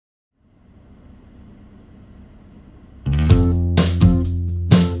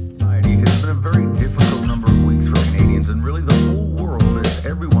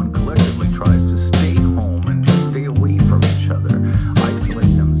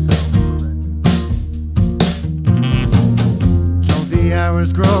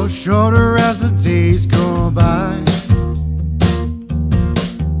hours grow shorter as the days go by.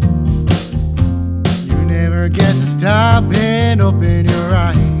 You never get to stop and open your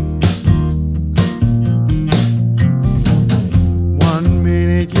eyes. 1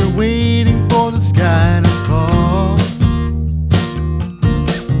 minute you're waiting for the sky to fall,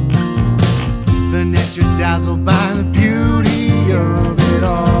 the next you're dazzled by the beauty of it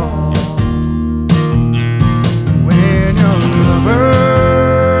all. When your lover's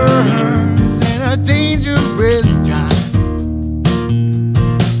in a dangerous time,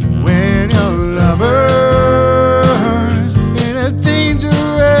 when your lover's in a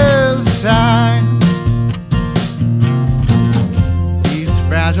dangerous time, these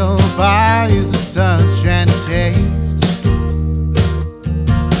fragile bodies of touch and taste,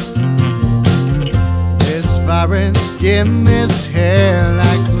 this vibrant skin, this hair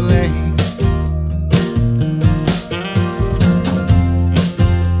like lace,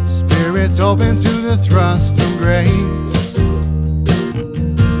 spirits open to the thrust of grace,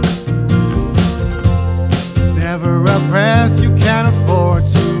 never a breath you can afford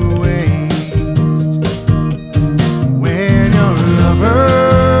to waste. When your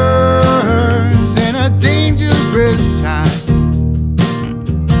lover's in a dangerous time,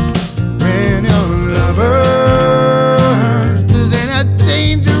 when your lover's in a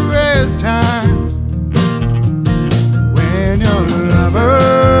dangerous time, when your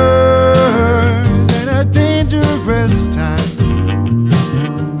lover's in a dangerous time,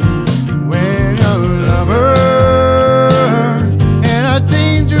 when your lover's in a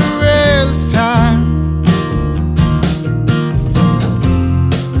dangerous time.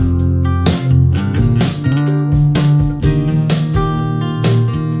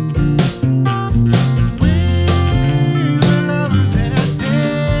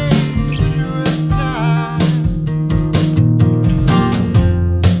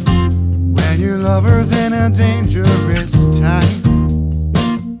 Lovers in a dangerous time.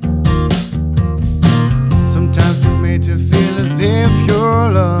 Sometimes you're made to feel as if your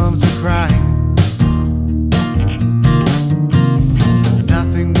love's a crime.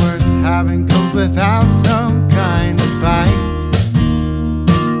 Nothing worth having comes without some kind of fight.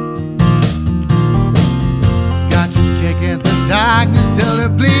 Got to kick at the darkness till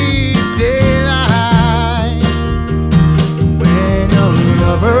it bleeds.